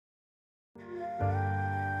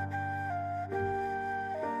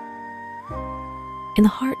In the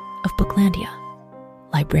heart of Booklandia,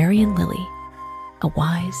 Librarian Lily, a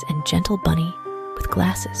wise and gentle bunny with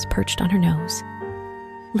glasses perched on her nose,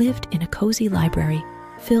 lived in a cozy library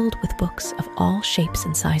filled with books of all shapes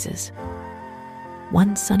and sizes.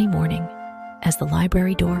 One sunny morning, as the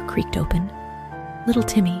library door creaked open, little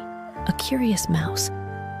Timmy, a curious mouse,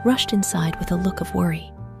 rushed inside with a look of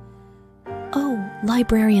worry. "Oh,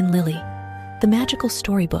 Librarian Lily, the magical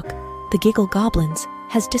storybook, The Giggle Goblins,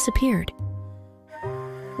 has disappeared."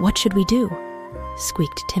 "What should we do?"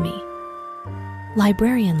 squeaked Timmy.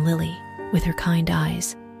 Librarian Lily, with her kind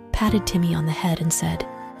eyes, patted Timmy on the head and said,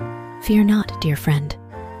 "Fear not, dear friend.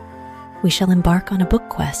 We shall embark on a book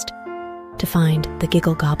quest to find the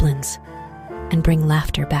Giggle Goblins and bring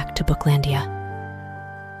laughter back to Booklandia."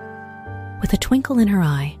 With a twinkle in her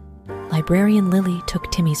eye, Librarian Lily took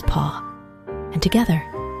Timmy's paw, and together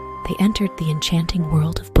they entered the enchanting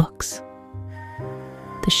world of books.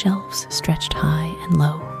 The shelves stretched high and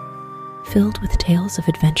low, filled with tales of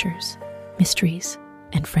adventures, mysteries,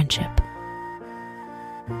 and friendship.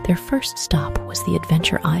 Their first stop was the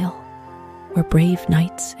adventure aisle, where brave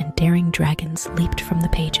knights and daring dragons leaped from the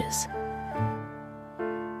pages.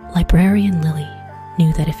 Librarian Lily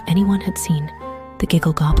knew that if anyone had seen the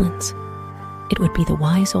Giggle Goblins, it would be the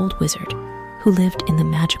wise old wizard who lived in the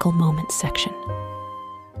magical moments section.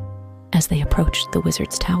 As they approached the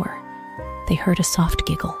wizard's tower, they heard a soft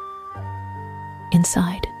giggle.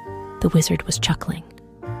 Inside, the wizard was chuckling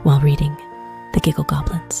while reading The Giggle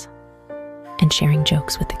Goblins and sharing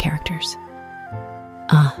jokes with the characters.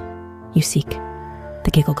 "Ah, you seek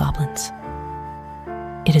the Giggle Goblins.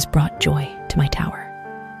 It has brought joy to my tower.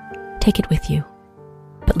 Take it with you,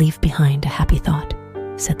 but leave behind a happy thought,"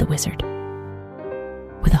 said the wizard.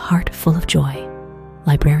 With a heart full of joy,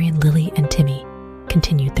 Librarian Lily and Timmy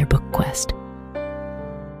continued their book quest.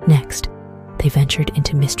 Next, they ventured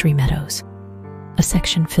into Mystery Meadows, a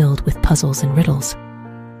section filled with puzzles and riddles.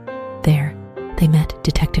 There, they met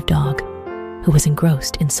Detective Dog, who was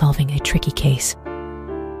engrossed in solving a tricky case.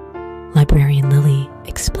 Librarian Lily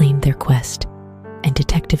explained their quest, and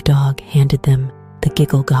Detective Dog handed them the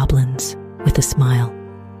Giggle Goblins with a smile.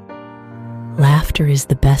 "Laughter is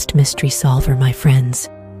the best mystery solver, my friends,"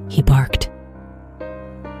 he barked.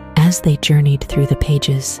 As they journeyed through the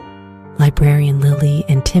pages, Librarian Lily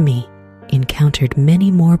and Timmy encountered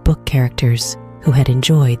many more book characters who had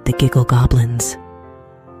enjoyed the Giggle Goblins.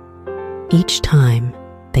 Each time,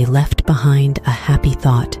 they left behind a happy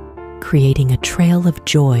thought, creating a trail of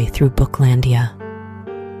joy through Booklandia.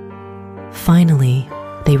 Finally,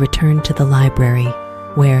 they returned to the library,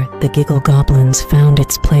 where the Giggle Goblins found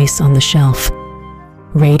its place on the shelf,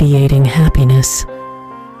 radiating happiness.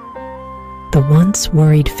 The once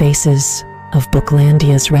worried faces of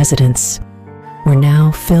Booklandia's residents were now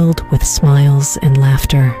filled with smiles and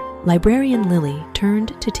laughter. Librarian Lily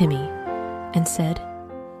turned to Timmy and said,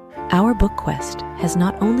 "Our book quest has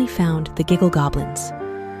not only found the Giggle Goblins,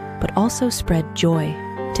 but also spread joy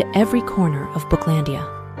to every corner of Booklandia.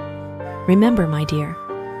 Remember, my dear,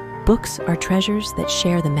 books are treasures that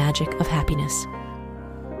share the magic of happiness."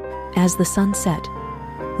 As the sun set,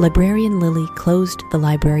 Librarian Lily closed the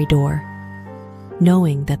library door,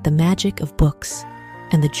 knowing that the magic of books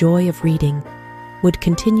and the joy of reading would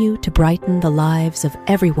continue to brighten the lives of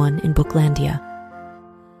everyone in Booklandia.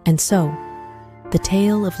 And so, the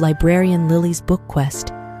tale of Librarian Lily's book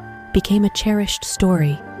quest became a cherished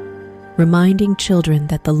story, reminding children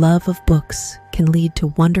that the love of books can lead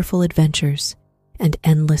to wonderful adventures and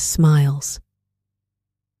endless smiles.